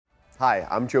Hi,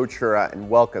 I'm Joe Chura, and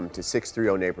welcome to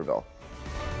 630 Naperville.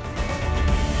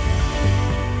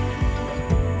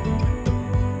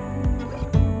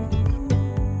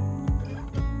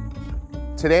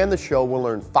 Today on the show, we'll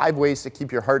learn 5 ways to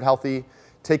keep your heart healthy,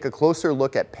 take a closer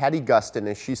look at Patty Gustin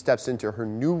as she steps into her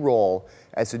new role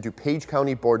as a DuPage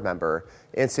County board member,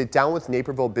 and sit down with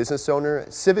Naperville business owner,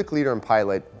 civic leader, and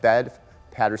pilot, Bev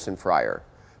Patterson Fryer.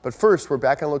 But first, we're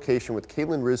back on location with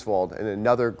Caitlin Risvold and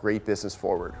another great business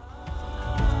forward.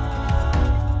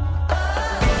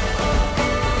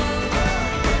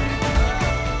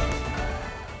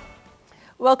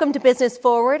 Welcome to Business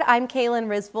Forward. I'm Caitlin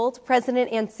Risvold,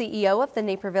 President and CEO of the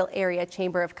Naperville Area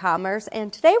Chamber of Commerce,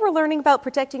 and today we're learning about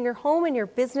protecting your home and your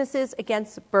businesses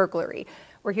against burglary.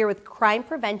 We're here with crime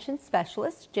prevention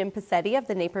specialist Jim Passetti of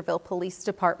the Naperville Police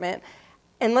Department.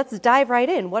 And let's dive right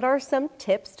in. What are some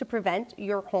tips to prevent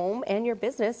your home and your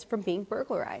business from being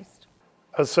burglarized?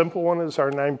 A simple one is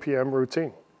our 9 p.m.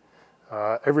 routine.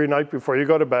 Every night before you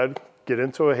go to bed, get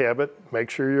into a habit, make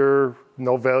sure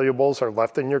no valuables are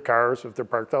left in your cars if they're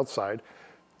parked outside.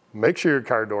 Make sure your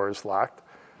car door is locked.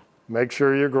 Make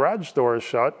sure your garage door is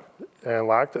shut and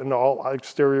locked and all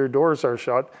exterior doors are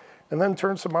shut. And then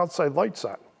turn some outside lights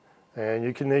on. And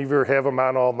you can either have them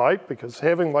on all night, because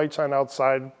having lights on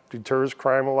outside deters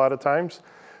crime a lot of times.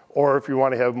 Or if you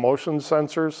want to have motion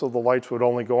sensors, so the lights would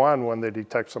only go on when they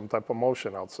detect some type of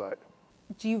motion outside.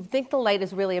 Do you think the light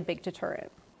is really a big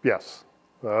deterrent? Yes.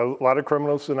 A lot of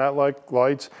criminals do not like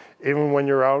lights. Even when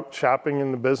you're out shopping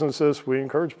in the businesses, we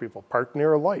encourage people, park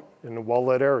near a light in the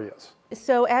well-lit areas.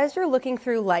 So as you're looking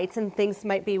through lights and things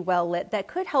might be well lit, that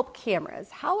could help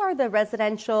cameras. How are the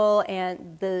residential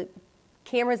and the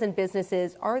cameras and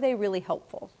businesses, are they really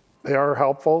helpful? They are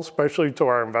helpful, especially to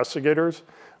our investigators.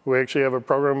 We actually have a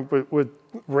program with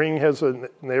Ring has a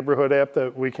neighborhood app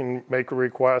that we can make a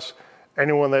request.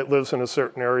 Anyone that lives in a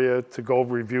certain area to go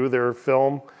review their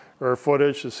film or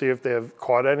footage to see if they have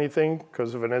caught anything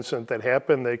because of an incident that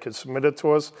happened, they can submit it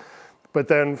to us. But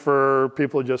then for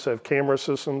people who just have camera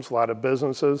systems, a lot of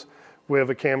businesses, we have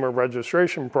a camera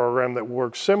registration program that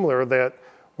works similar, that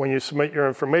when you submit your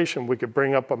information, we could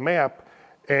bring up a map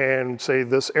and say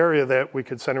this area, that we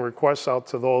could send a request out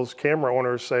to those camera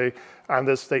owners, say on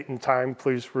this date and time,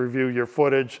 please review your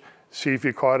footage, see if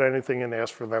you caught anything, and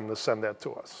ask for them to send that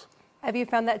to us. Have you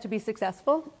found that to be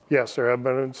successful? Yes, there have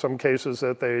been some cases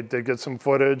that they did get some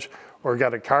footage or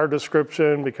got a car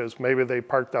description because maybe they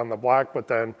parked on the block, but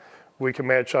then we can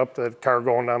match up the car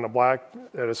going down the block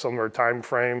at a similar time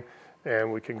frame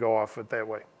and we can go off it that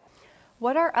way.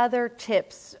 What are other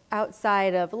tips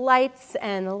outside of lights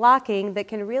and locking that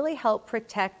can really help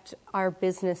protect our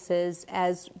businesses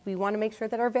as we want to make sure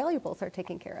that our valuables are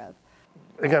taken care of?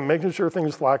 Again, making sure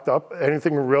things locked up,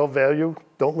 anything of real value,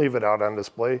 don't leave it out on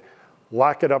display.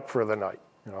 Lock it up for the night.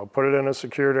 Put it in a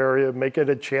secured area, make it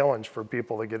a challenge for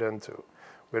people to get into.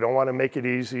 We don't want to make it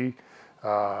easy.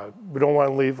 We don't want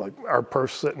to leave like our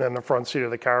purse sitting in the front seat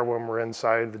of the car when we're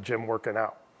inside the gym working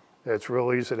out. It's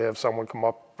real easy to have someone come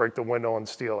up, break the window and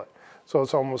steal it. So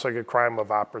it's almost like a crime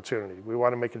of opportunity. We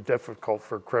want to make it difficult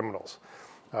for criminals.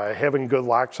 Having good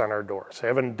locks on our doors,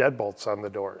 having deadbolts on the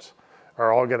doors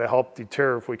are all going to help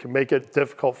deter. If we can make it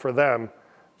difficult for them,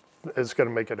 it's going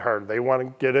to make it hard. They want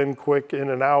to get in quick, in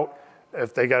and out.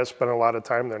 If they got to spend a lot of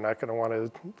time, they're not going to want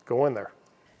to go in there.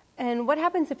 And what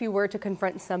happens if you were to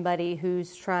confront somebody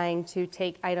who's trying to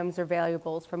take items or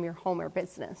valuables from your home or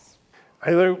business?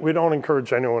 We don't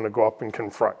encourage anyone to go up and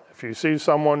confront. If you see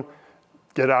someone,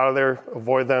 get out of there,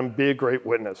 avoid them, be a great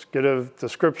witness. Get a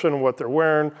description of what they're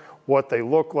wearing, what they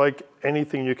look like,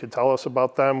 anything you could tell us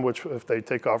about them, which if they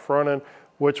take off running,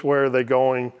 which way are they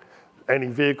going, any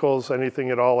vehicles, anything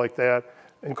at all like that,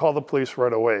 and call the police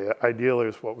right away. Ideally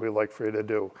is what we like for you to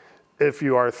do. If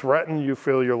you are threatened, you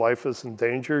feel your life is in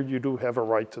danger, you do have a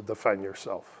right to defend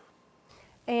yourself.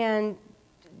 And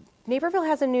Naperville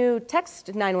has a new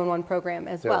text 911 program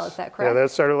as well, is that correct? Yeah,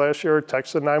 that started last year,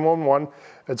 Text 911.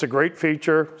 It's a great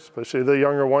feature, especially the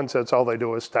younger ones, that's all they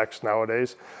do is text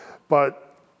nowadays. But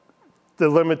the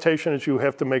limitation is you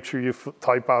have to make sure you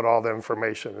type out all the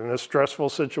information. In a stressful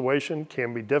situation,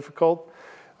 can be difficult.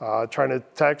 Trying to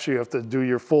text, you have to do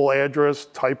your full address,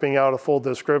 typing out a full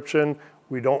description.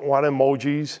 We don't want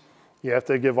emojis. You have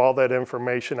to give all that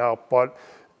information out. But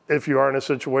if you are in a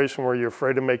situation where you're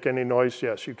afraid to make any noise,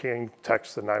 yes, you can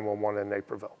text the 911 in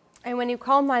Naperville. And when you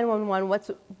call 911, what's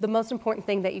the most important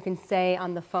thing that you can say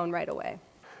on the phone right away?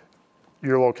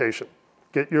 Your location.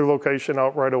 Get your location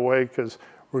out right away, because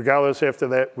regardless after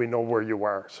that, we know where you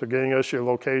are. So getting us your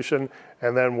location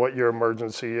and then what your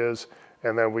emergency is,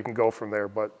 and then we can go from there.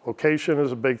 But location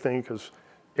is a big thing, because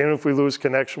even if we lose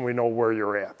connection, we know where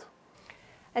you're at.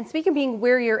 And speaking of being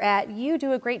where you're at, you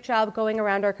do a great job going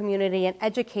around our community and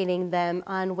educating them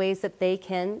on ways that they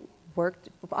can work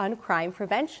on crime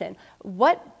prevention.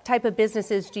 What type of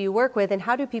businesses do you work with, and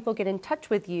how do people get in touch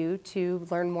with you to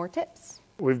learn more tips?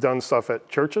 We've done stuff at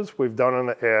churches, we've done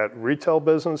it at retail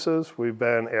businesses, we've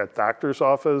been at doctor's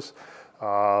office,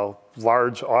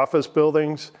 large office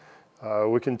buildings.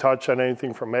 We can touch on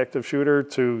anything from active shooter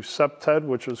to CPTED,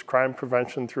 which is crime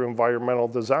prevention through environmental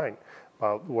design.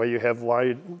 The way you have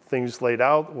things laid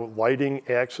out, lighting,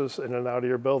 access in and out of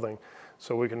your building.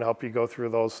 So we can help you go through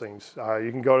those things.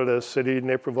 You can go to the City of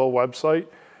Naperville website,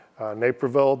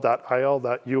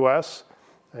 naperville.il.us,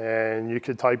 and you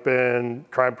could type in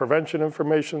crime prevention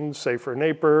information, Safer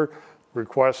Naper,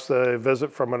 request a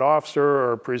visit from an officer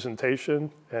or a presentation,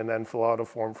 and then fill out a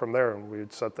form from there, and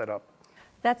we'd set that up.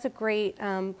 That's a great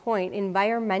point.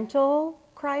 Environmental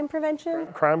crime prevention?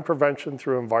 Crime prevention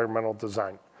through environmental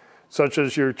design, such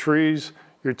as your trees,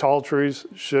 your tall trees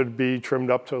should be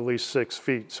trimmed up to at least 6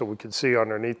 feet so we can see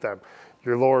underneath them.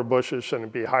 Your lower bushes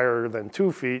shouldn't be higher than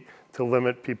 2 feet to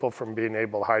limit people from being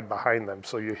able to hide behind them.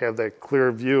 So you have that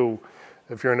clear view.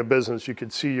 If you're in a business, you can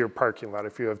see your parking lot.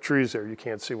 If you have trees there, you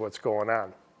can't see what's going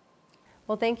on.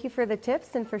 Well, thank you for the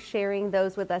tips and for sharing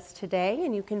those with us today.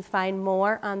 And you can find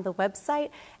more on the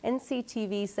website,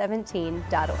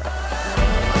 nctv17.org.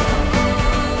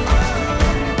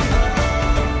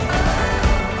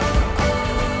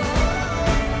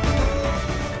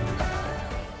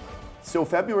 So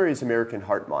February is American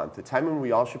Heart Month, a time when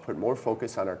we all should put more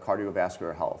focus on our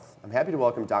cardiovascular health. I'm happy to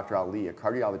welcome Dr. Ali, a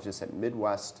cardiologist at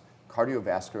Midwest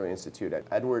Cardiovascular Institute at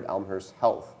Edward Elmhurst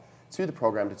Health, to the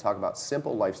program to talk about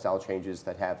simple lifestyle changes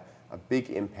that have a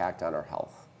big impact on our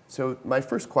health. So my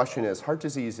first question is, heart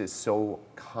disease is so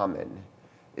common.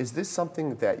 Is this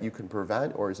something that you can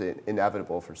prevent, or is it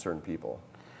inevitable for certain people?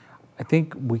 I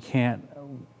think we can't,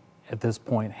 at this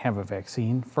point, have a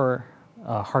vaccine for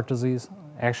heart disease.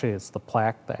 Actually, it's the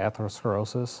plaque, the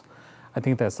atherosclerosis. I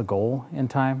think that's the goal in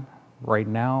time. Right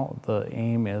now, the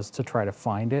aim is to try to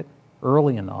find it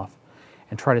early enough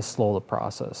and try to slow the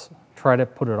process. Try to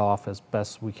put it off as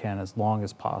best we can, as long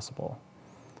as possible.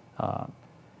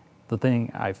 The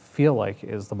thing I feel like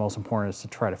is the most important is to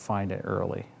try to find it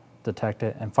early, detect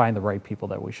it, and find the right people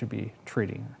that we should be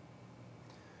treating.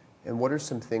 And what are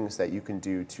some things that you can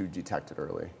do to detect it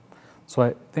early? So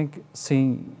I think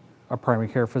seeing a primary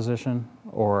care physician,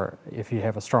 or if you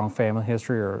have a strong family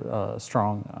history or a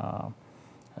strong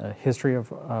history of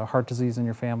heart disease in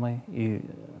your family,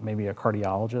 maybe a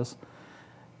cardiologist.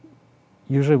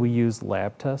 Usually we use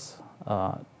lab tests,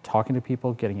 talking to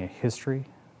people, getting a history.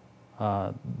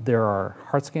 There are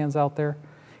heart scans out there.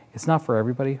 It's not for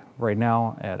everybody. Right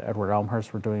now at Edward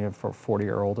Elmhurst, we're doing it for 40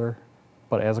 or older,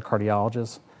 but as a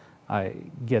cardiologist, I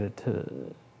get it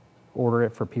to order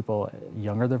it for people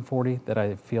younger than 40 that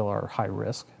I feel are high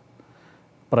risk.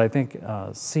 But I think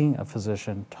seeing a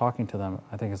physician, talking to them,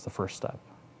 I think is the first step.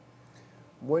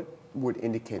 What would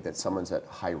indicate that someone's at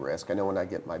high risk? I know when I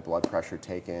get my blood pressure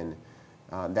taken,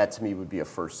 that to me would be a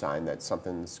first sign that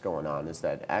something's going on. Is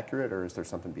that accurate, or is there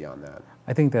something beyond that?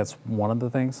 I think that's one of the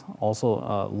things.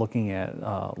 Also looking at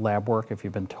lab work, if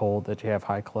you've been told that you have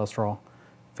high cholesterol,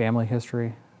 family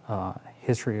history,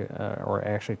 or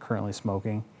actually currently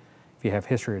smoking, if you have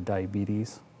history of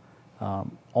diabetes,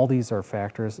 all these are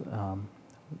factors.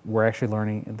 We're actually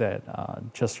learning that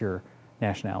just your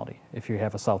nationality, if you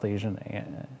have a South Asian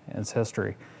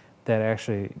ancestry, that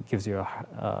actually gives you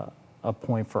a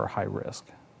point for a high risk.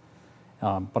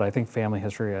 But I think family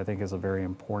history, I think, is a very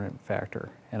important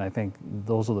factor. And I think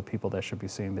those are the people that should be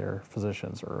seeing their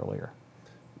physicians earlier.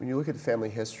 When you look at family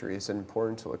history, is it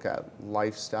important to look at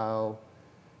lifestyle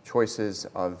choices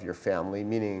of your family?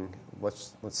 Meaning,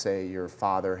 let's say your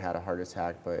father had a heart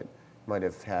attack, but might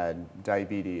have had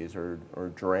diabetes or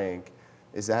drank.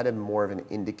 Is that more of an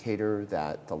indicator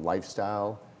that the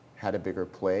lifestyle had a bigger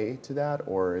play to that,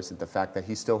 or is it the fact that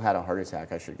he still had a heart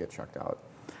attack, I should get checked out?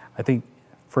 I think,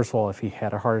 first of all, if he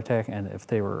had a heart attack and if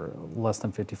they were less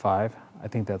than 55, I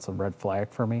think that's a red flag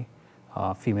for me.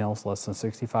 Females less than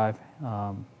 65.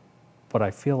 But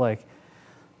I feel like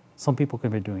some people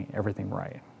can be doing everything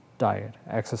right, diet,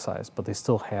 exercise, but they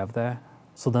still have that.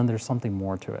 So then there's something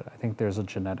more to it. I think there's a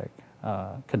genetic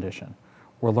condition.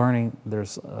 We're learning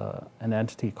there's an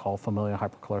entity called familial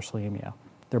hypercholesterolemia.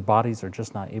 Their bodies are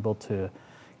just not able to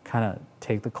kind of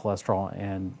take the cholesterol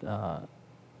and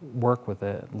work with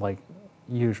it like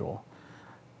usual.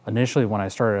 Initially, when I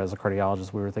started as a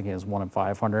cardiologist, we were thinking it's 1 in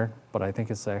 500, but I think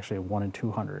it's actually 1 in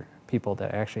 200 people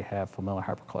that actually have familial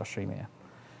hypercholesterolemia.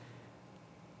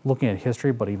 Looking at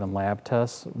history, but even lab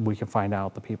tests, we can find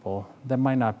out the people that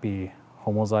might not be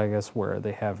homozygous where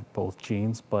they have both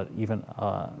genes, but even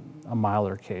a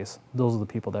milder case, those are the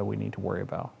people that we need to worry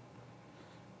about.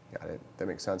 Got it. That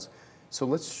makes sense. So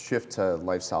let's shift to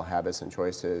lifestyle habits and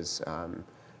choices.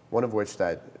 One of which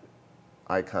that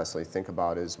I constantly think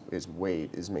about is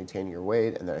weight, is maintaining your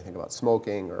weight, and then I think about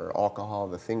smoking or alcohol,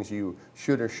 the things you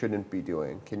should or shouldn't be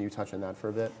doing. Can you touch on that for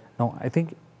a bit? No, I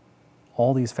think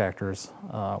all these factors,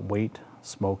 weight,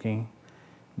 smoking,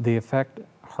 they affect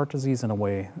heart disease in a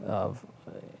way of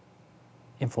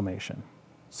inflammation.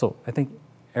 So I think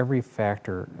every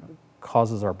factor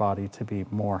causes our body to be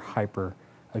more hyper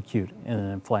acute in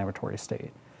an inflammatory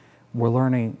state. We're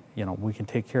learning, we can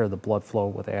take care of the blood flow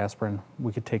with aspirin.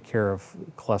 We could take care of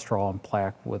cholesterol and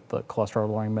plaque with the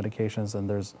cholesterol-lowering medications, and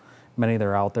there's many that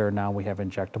are out there now. We have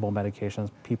injectable medications,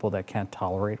 people that can't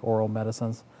tolerate oral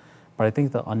medicines. But I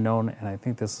think the unknown, and I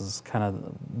think this is kind of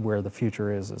where the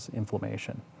future is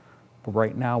inflammation. But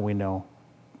right now we know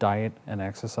diet and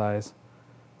exercise,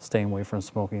 staying away from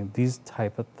smoking, these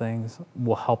type of things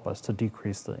will help us to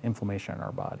decrease the inflammation in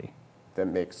our body. That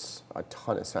makes a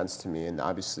ton of sense to me, and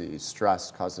obviously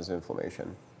stress causes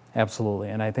inflammation. Absolutely,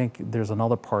 and I think there's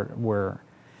another part where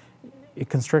it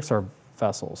constricts our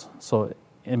vessels. So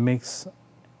it makes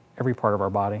every part of our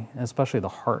body, and especially the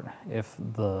heart, if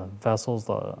the vessels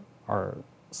are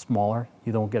smaller,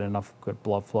 you don't get enough good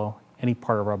blood flow. Any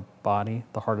part of our body,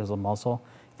 the heart is a muscle,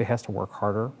 if it has to work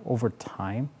harder over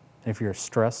time, and if you're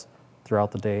stressed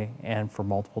throughout the day and for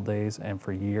multiple days and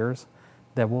for years,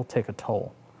 that will take a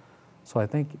toll. So I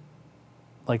think,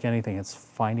 like anything, it's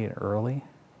finding it early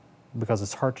because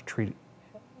it's hard to treat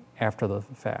after the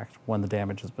fact when the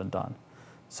damage has been done.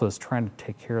 So it's trying to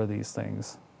take care of these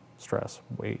things, stress,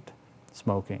 weight,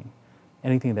 smoking,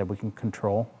 anything that we can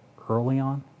control early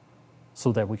on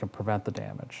so that we can prevent the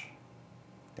damage.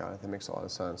 Got it. That makes a lot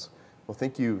of sense. Well,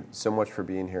 thank you so much for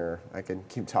being here. I can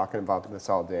keep talking about this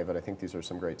all day, but I think these are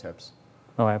some great tips.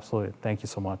 No, absolutely. Thank you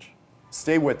so much.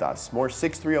 Stay with us. More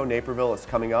 630 Naperville is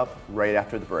coming up right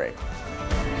after the break.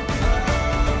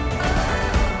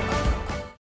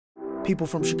 People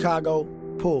from Chicago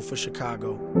pull for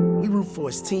Chicago. We root for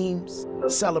its teams,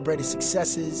 celebrate its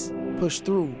successes, push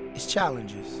through its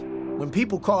challenges. When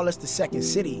people call us the second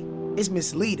city, it's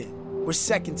misleading. We're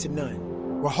second to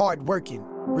none. We're hardworking,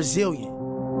 resilient,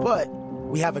 but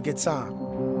we have a good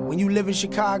time. When you live in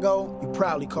Chicago, you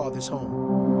proudly call this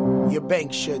home. Your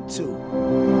bank should too.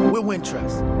 We're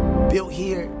Wintrust, built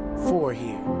here, for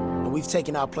here. And we've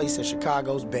taken our place as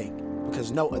Chicago's bank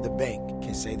because no other bank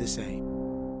can say the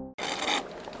same.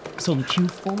 So in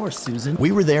Q4, Susan.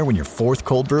 We were there when your fourth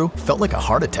cold brew felt like a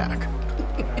heart attack.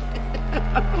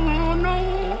 Oh,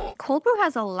 no. Cold brew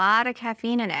has a lot of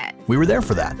caffeine in it. We were there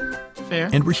for that. Fair.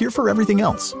 And we're here for everything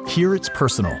else. Here it's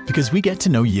personal because we get to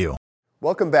know you.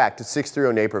 Welcome back to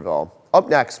 630 Naperville. Up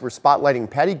next, we're spotlighting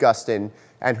Patty Gustin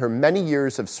and her many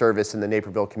years of service in the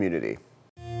Naperville community.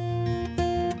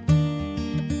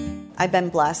 I've been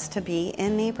blessed to be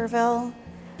in Naperville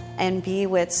and be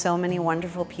with so many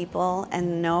wonderful people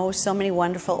and know so many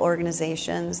wonderful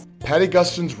organizations. Patty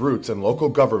Gustin's roots in local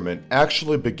government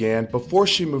actually began before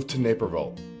she moved to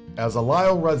Naperville. As a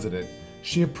Lisle resident,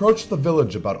 she approached the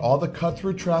village about all the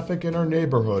cut-through traffic in her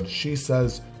neighborhood she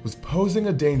says was posing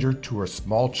a danger to her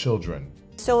small children.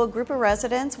 So a group of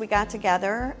residents, we got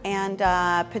together and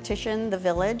petitioned the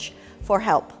village for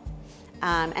help.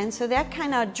 And so that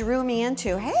kind of drew me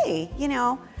into, hey,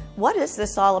 what is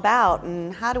this all about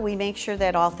and how do we make sure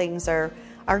that all things are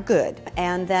good?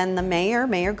 And then the Mayor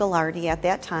Ghilardi at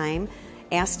that time,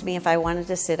 asked me if I wanted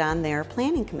to sit on their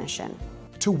planning commission.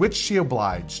 To which she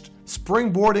obliged,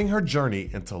 springboarding her journey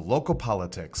into local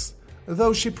politics,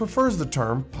 though she prefers the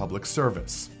term public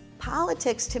service.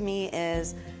 Politics to me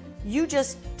is you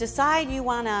just decide you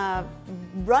want to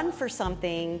run for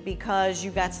something because you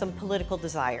got some political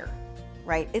desire,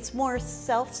 right? It's more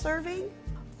self-serving.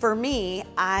 For me,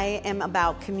 I am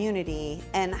about community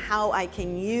and how I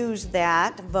can use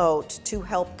that vote to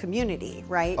help community,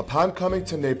 right? Upon coming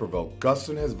to Naperville,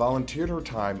 Gustin has volunteered her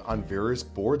time on various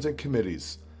boards and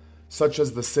committees, such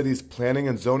as the city's Planning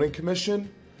and Zoning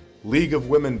Commission, League of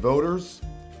Women Voters,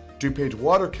 DuPage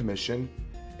Water Commission,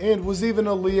 and was even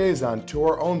a liaison to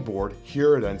our own board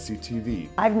here at NCTV.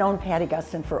 I've known Patty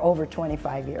Gustin for over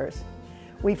 25 years.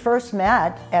 We first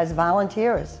met as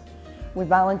volunteers. We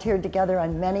volunteered together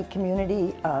on many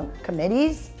community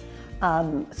committees,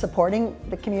 supporting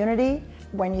the community.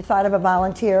 When you thought of a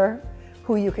volunteer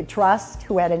who you could trust,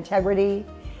 who had integrity,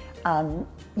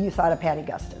 you thought of Patty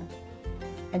Gustin.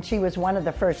 And she was one of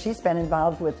the first. She's been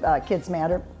involved with Kids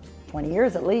Matter 20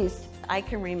 years at least. I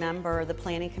can remember the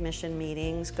Planning Commission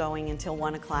meetings going until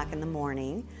 1 o'clock in the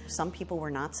morning. Some people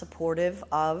were not supportive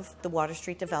of the Water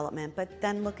Street development, but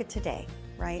then look at today,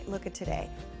 right? Look at today.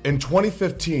 In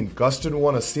 2015, Gustin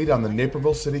won a seat on the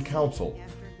Naperville City Council,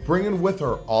 bringing with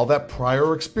her all that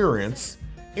prior experience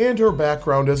and her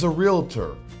background as a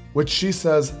realtor, which she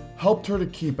says helped her to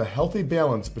keep a healthy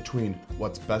balance between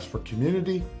what's best for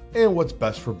community and what's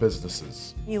best for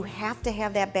businesses. You have to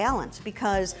have that balance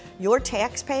because your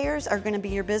taxpayers are going to be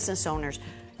your business owners.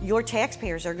 Your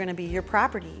taxpayers are going to be your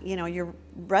property, your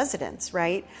residents,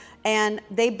 right? And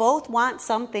they both want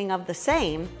something of the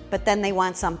same, but then they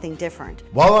want something different.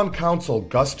 While on council,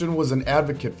 Gustin was an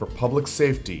advocate for public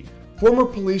safety. Former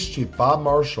Police Chief Bob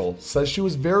Marshall says she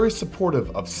was very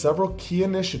supportive of several key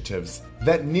initiatives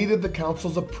that needed the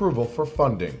council's approval for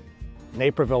funding.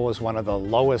 Naperville was one of the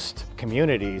lowest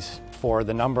communities for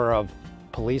the number of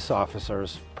police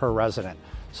officers per resident.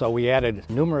 So we added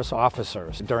numerous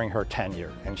officers during her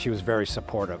tenure, and she was very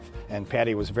supportive. And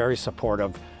Patty was very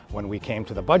supportive when we came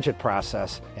to the budget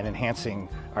process and enhancing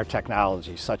our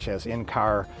technology, such as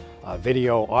in-car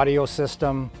video audio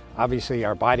system, obviously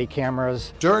our body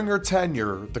cameras. During her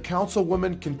tenure, the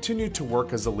councilwoman continued to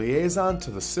work as a liaison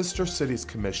to the Sister Cities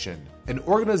Commission, an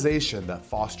organization that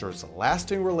fosters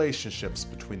lasting relationships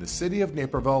between the city of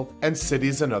Naperville and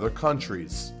cities in other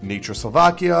countries. Nitra,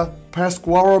 Slovakia,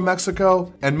 Pascuaro,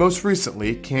 Mexico, and most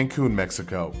recently, Cancun,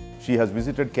 Mexico. She has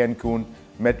visited Cancun,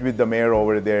 met with the mayor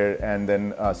over there, and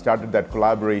then started that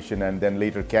collaboration, and then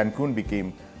later Cancun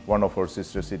became one of our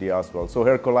sister city as well. So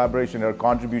her collaboration, her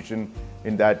contribution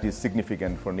in that is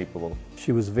significant for Naperville.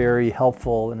 She was very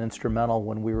helpful and instrumental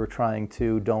when we were trying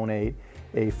to donate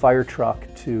a fire truck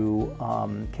to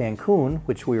Cancun,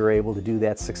 which we were able to do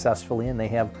that successfully, and they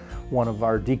have one of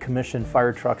our decommissioned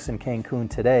fire trucks in Cancun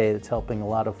today that's helping a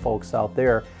lot of folks out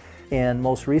there. And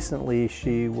most recently,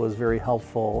 she was very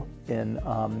helpful in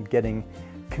getting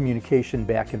communication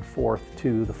back and forth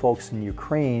to the folks in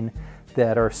Ukraine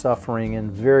that are suffering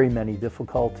in very many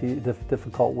difficult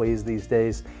ways these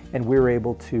days, and we were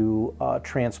able to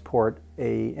transport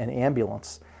an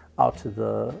ambulance out to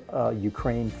the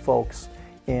Ukraine folks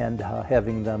and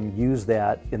having them use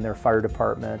that in their fire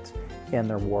department and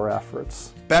their war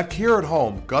efforts. Back here at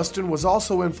home, Gustin was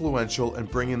also influential in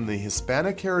bringing the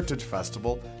Hispanic Heritage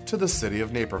Festival to the city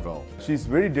of Naperville. She's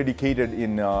very dedicated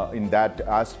in that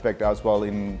aspect as well,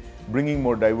 in bringing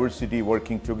more diversity,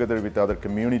 working together with other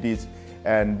communities,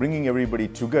 and bringing everybody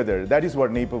together. That is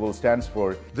what Naperville stands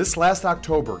for. This last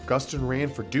October, Gustin ran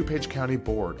for DuPage County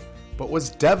Board, but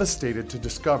was devastated to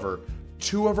discover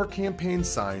two of her campaign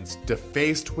signs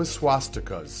defaced with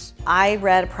swastikas. I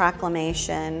read a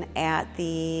proclamation at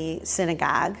the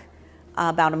synagogue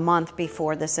about a month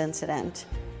before this incident,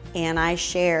 and I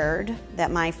shared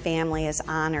that my family is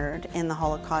honored in the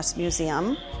Holocaust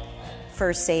Museum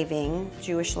for saving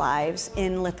Jewish lives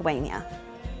in Lithuania.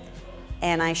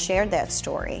 And I shared that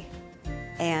story.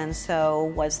 And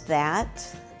so was that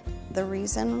the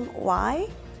reason why?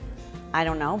 I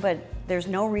don't know, but there's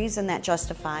no reason that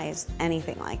justifies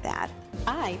anything like that.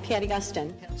 Hi, Patty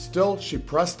Gustin. Still, she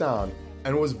pressed on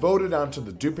and was voted onto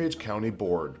the DuPage County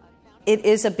Board. It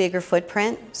is a bigger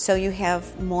footprint, so you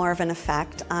have more of an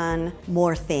effect on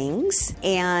more things.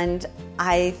 And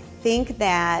I think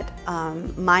that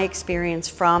my experience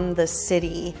from the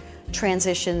city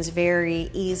transitions very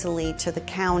easily to the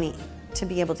county to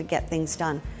be able to get things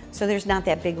done. So there's not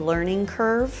that big learning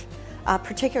curve,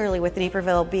 particularly with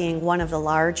Naperville being one of the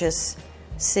largest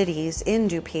cities in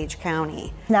DuPage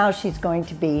County. Now she's going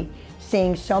to be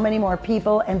seeing so many more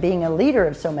people and being a leader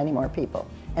of so many more people.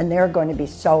 And they're going to be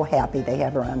so happy they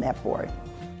have her on that board.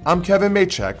 I'm Kevin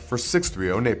Maychek for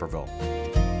 630 Naperville.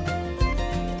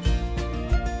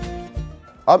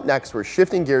 Up next, we're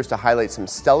shifting gears to highlight some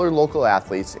stellar local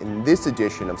athletes in this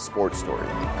edition of Sports Story.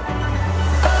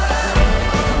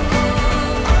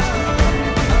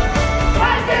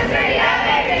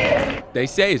 They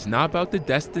say it's not about the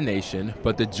destination,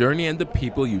 but the journey and the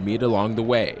people you meet along the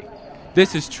way.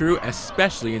 This is true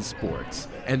especially in sports,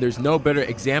 and there's no better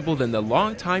example than the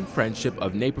longtime friendship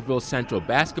of Naperville Central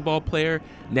basketball player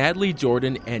Natalie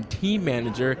Jordan and team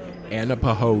manager Anna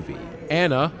Pahovi.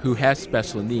 Anna, who has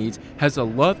special needs, has a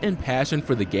love and passion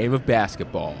for the game of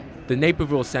basketball. The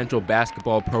Naperville Central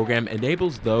basketball program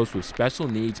enables those with special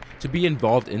needs to be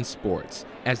involved in sports,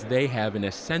 as they have an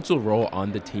essential role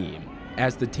on the team.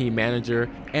 As the team manager,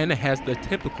 Anna has the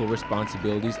typical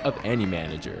responsibilities of any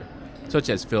manager, such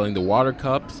as filling the water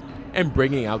cups and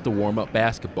bringing out the warm-up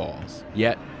basketballs.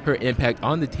 Yet, her impact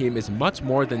on the team is much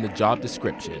more than the job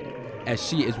description, as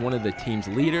she is one of the team's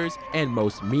leaders and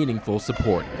most meaningful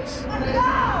supporters.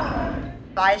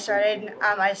 I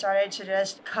started to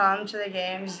just come to the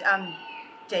games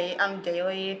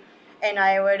daily, and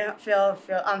I would fill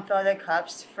the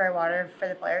cups for water for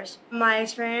the players. My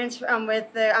experience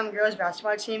with the girls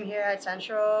basketball team here at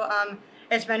Central,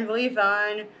 it's been really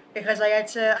fun because I get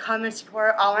to come and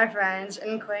support all my friends,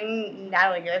 including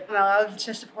Natalie Good. I love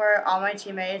to support all my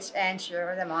teammates and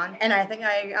cheer them on, and I think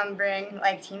I bring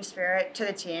team spirit to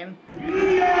the team.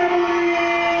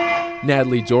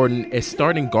 Natalie Jordan, a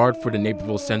starting guard for the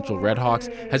Naperville Central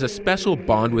Redhawks, has a special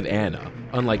bond with Anna,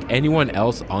 unlike anyone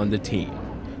else on the team.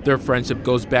 Their friendship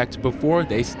goes back to before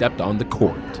they stepped on the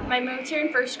court. I moved here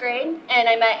in 1st grade, and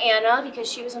I met Anna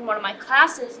because she was in one of my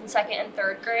classes in 2nd and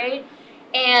 3rd grade.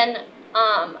 And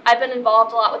I've been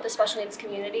involved a lot with the special needs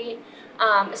community,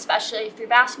 especially through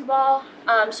basketball.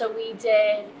 So we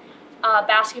did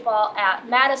basketball at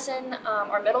Madison,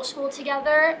 our middle school,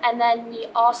 together, and then we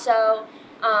also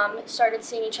started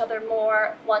seeing each other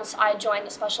more once I joined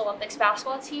the Special Olympics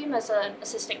basketball team as an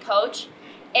assistant coach.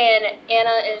 And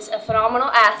Anna is a phenomenal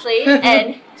athlete,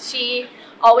 and she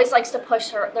always likes to push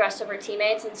the rest of her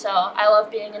teammates, and so I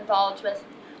love being involved with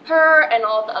her and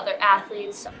all the other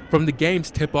athletes. From the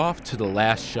game's tip-off to the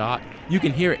last shot, you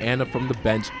can hear Anna from the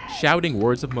bench shouting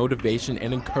words of motivation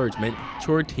and encouragement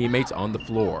to her teammates on the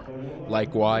floor.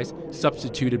 Likewise,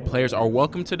 substituted players are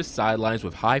welcomed to the sidelines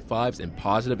with high fives and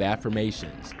positive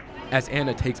affirmations, as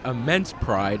Anna takes immense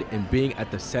pride in being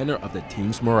at the center of the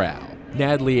team's morale.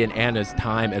 Natalie and Anna's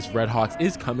time as Redhawks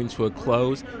is coming to a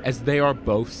close as they are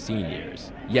both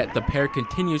seniors. Yet the pair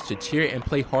continues to cheer and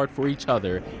play hard for each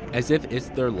other as if it's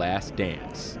their last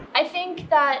dance. I think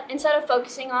that instead of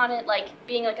focusing on it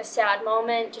being a sad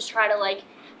moment, just try to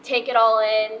take it all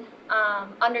in,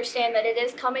 understand that it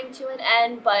is coming to an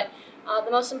end, but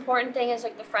the most important thing is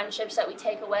the friendships that we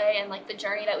take away and the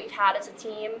journey that we've had as a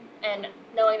team, and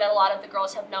knowing that a lot of the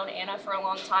girls have known Anna for a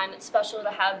long time. It's special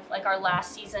to have our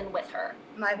last season with her.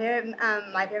 My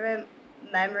favorite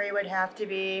memory would have to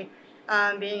be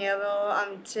being able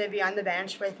to be on the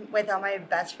bench with all my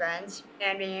best friends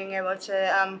and being able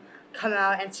to come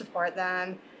out and support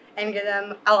them and give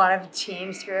them a lot of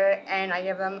team spirit, and I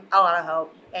give them a lot of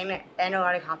hope and a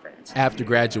lot of confidence. After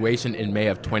graduation in May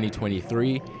of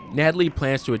 2023, Natalie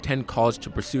plans to attend college to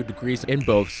pursue degrees in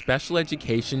both special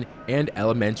education and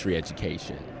elementary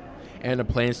education. Anna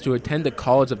plans to attend the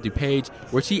College of DuPage,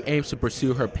 where she aims to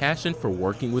pursue her passion for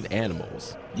working with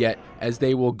animals. Yet, as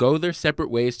they will go their separate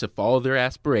ways to follow their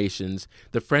aspirations,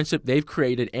 the friendship they've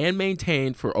created and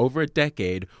maintained for over a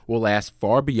decade will last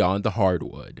far beyond the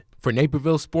hardwood. For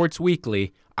Naperville Sports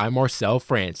Weekly, I'm Marcel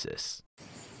Francis.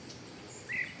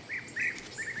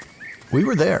 We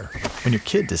were there when your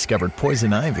kid discovered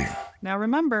poison ivy. Now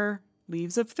remember,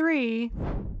 leaves of 3.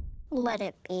 Let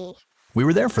it be. We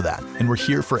were there for that, and we're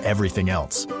here for everything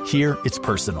else. Here, it's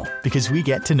personal, because we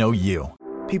get to know you.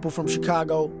 People from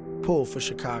Chicago pull for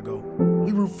Chicago.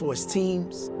 We root for its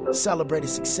teams, celebrate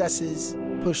its successes,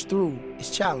 push through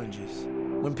its challenges.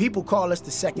 When people call us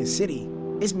the second city,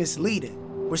 it's misleading.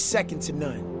 We're second to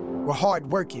none. We're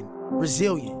hardworking,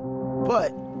 resilient,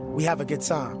 but we have a good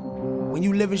time. When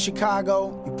you live in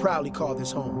Chicago, you proudly call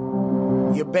this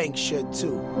home. Your bank should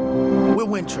too. We're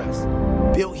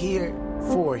Wintrust, built here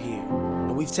for here.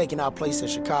 And we've taken our place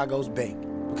as Chicago's bank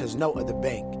because no other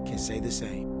bank can say the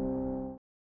same.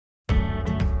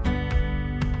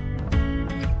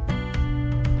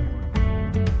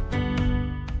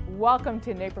 Welcome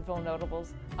to Naperville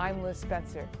Notables. I'm Liz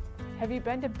Spencer. Have you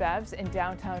been to Bev's in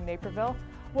downtown Naperville?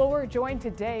 Well, we're joined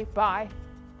today by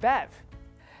Bev.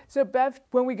 So Bev,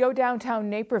 when we go downtown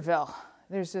Naperville,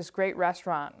 there's this great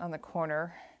restaurant on the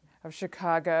corner of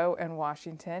Chicago and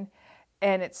Washington,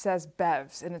 and it says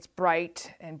Bev's, and it's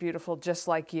bright and beautiful just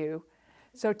like you.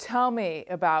 So tell me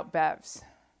about Bev's.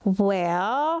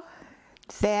 Well,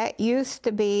 that used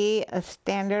to be a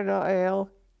Standard Oil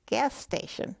gas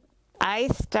station. I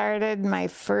started my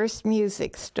first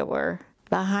music store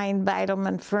behind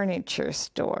Beidelman Furniture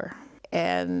Store,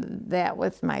 and that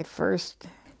was my first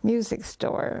music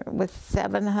store with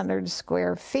 700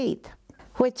 square feet,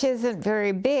 which isn't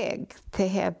very big to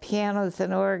have pianos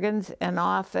and organs, an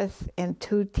office, and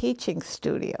 2 teaching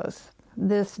studios.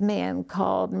 This man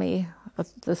called me at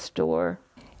the store,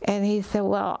 and he said,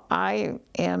 well, I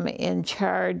am in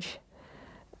charge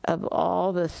of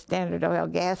all the Standard Oil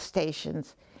gas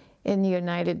stations in the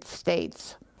United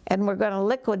States, and we're going to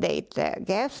liquidate that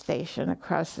gas station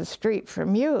across the street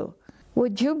from you.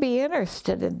 Would you be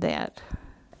interested in that?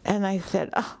 And I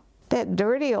said, oh, that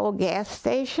dirty old gas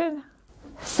station?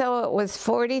 So it was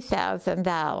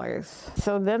 $40,000.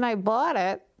 So then I bought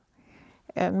it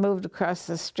and moved across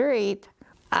the street.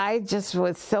 I just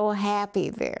was so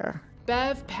happy there.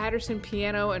 Bev Patterson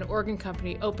Piano and Organ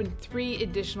Company opened 3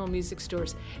 additional music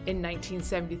stores in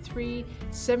 1973,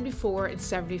 74, and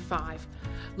 75,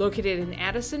 located in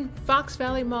Addison, Fox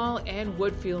Valley Mall, and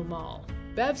Woodfield Mall.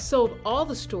 Bev sold all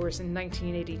the stores in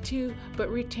 1982, but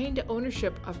retained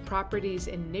ownership of properties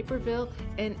in Naperville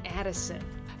and Addison.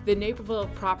 The Naperville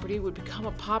property would become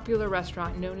a popular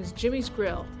restaurant known as Jimmy's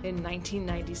Grill in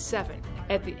 1997.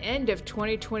 At the end of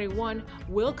 2021,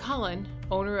 Will Cullen,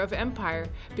 owner of Empire,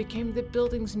 became the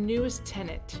building's newest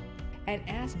tenant and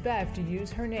asked Bev to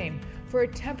use her name for a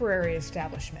temporary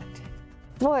establishment.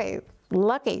 Boy,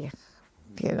 lucky.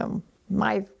 You know,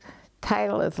 my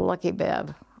title is Lucky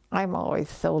Bev. I'm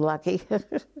always so lucky.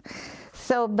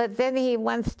 But then he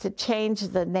wants to change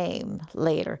the name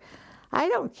later. I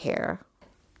don't care.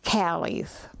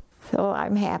 Callie's. So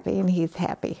I'm happy and he's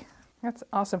happy. That's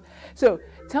awesome. So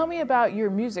tell me about your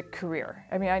music career.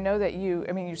 I mean, I know that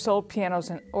you sold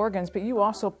pianos and organs, but you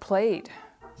also played.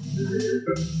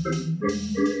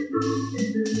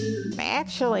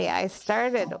 Actually, I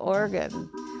started organ.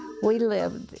 We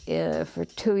lived for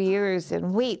 2 years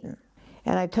in Wheaton,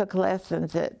 and I took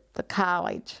lessons at the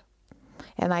college,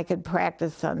 and I could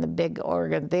practice on the big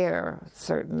organ there a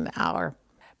certain hour.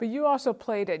 But you also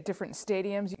played at different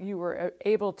stadiums. You were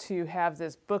able to have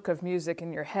this book of music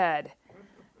in your head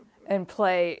and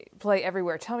play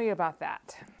everywhere. Tell me about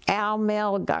that. Al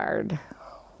Melgard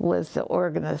was the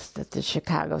organist at the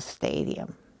Chicago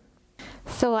Stadium.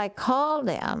 So I called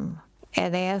him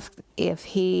and asked if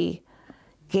he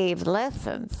gave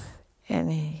lessons,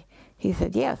 and he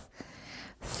said yes.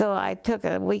 So I took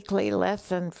a weekly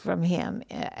lesson from him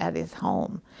at his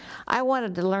home. I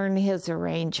wanted to learn his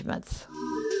arrangements.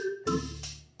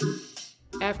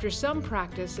 After some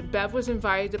practice, Bev was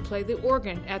invited to play the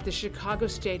organ at the Chicago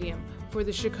Stadium for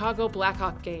the Chicago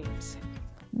Blackhawk games.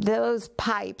 Those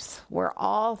pipes were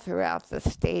all throughout the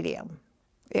stadium.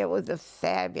 It was a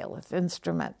fabulous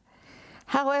instrument.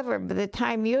 However, by the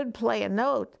time you'd play a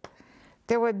note,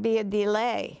 there would be a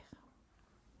delay.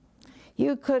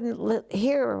 You couldn't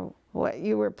hear what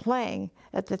you were playing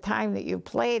at the time that you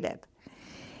played it.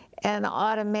 And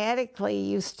automatically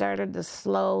you started to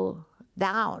slow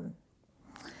down.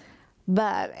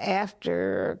 But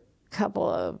after a couple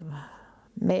of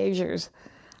measures,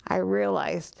 I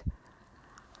realized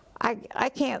I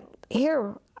can't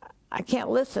hear, I can't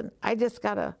listen. I just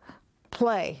gotta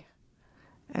play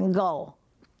and go,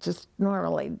 just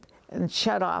normally, and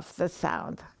shut off the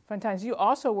sound. Fun times. You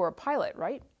also were a pilot,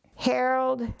 right?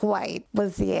 Harold White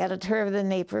was the editor of the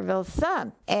Naperville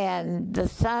Sun, and the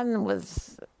Sun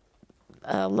was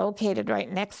located right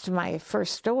next to my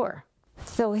first store.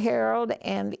 So Harold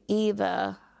and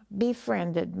Eva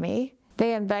befriended me.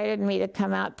 They invited me to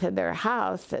come out to their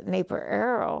house at Naper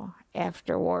Aero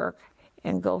after work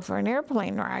and go for an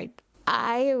airplane ride.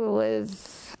 I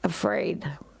was afraid.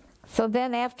 So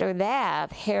then after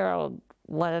that, Harold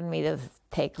wanted me to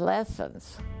take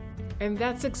lessons. And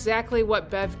that's exactly what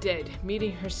Bev did,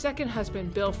 meeting her second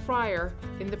husband, Bill Fryer,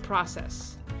 in the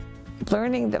process.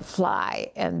 Learning to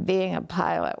fly and being a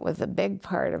pilot was a big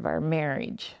part of our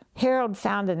marriage. Harold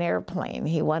found an airplane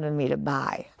he wanted me to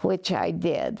buy, which I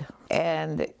did.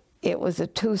 And it was a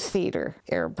 2-seater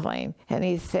airplane. And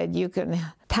he said, you can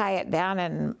tie it down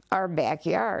in our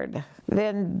backyard.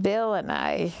 Then Bill and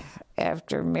I,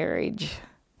 after marriage,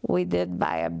 we did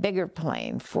buy a bigger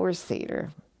plane,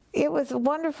 4-seater. It was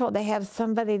wonderful to have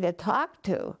somebody to talk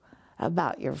to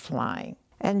about your flying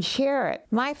and share it.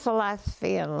 My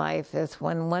philosophy in life is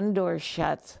when one door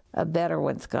shuts, a better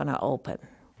one's gonna open.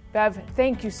 Bev,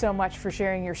 thank you so much for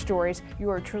sharing your stories. You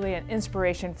are truly an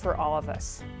inspiration for all of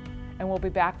us. And we'll be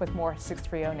back with more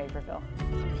 630 Naperville.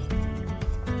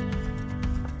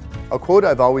 A quote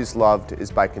I've always loved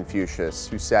is by Confucius,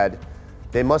 who said,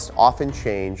 "They must often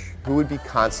change who would be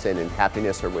constant in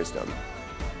happiness or wisdom."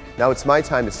 Now it's my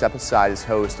time to step aside as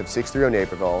host of 630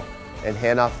 Naperville and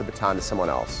hand off the baton to someone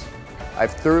else.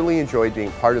 I've thoroughly enjoyed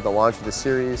being part of the launch of the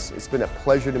series. It's been a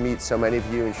pleasure to meet so many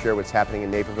of you and share what's happening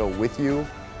in Naperville with you.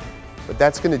 But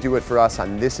that's going to do it for us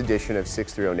on this edition of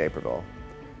 630 Naperville.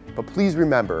 But please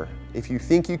remember, if you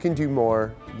think you can do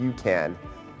more, you can.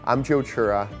 I'm Joe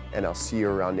Chura, and I'll see you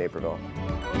around Naperville.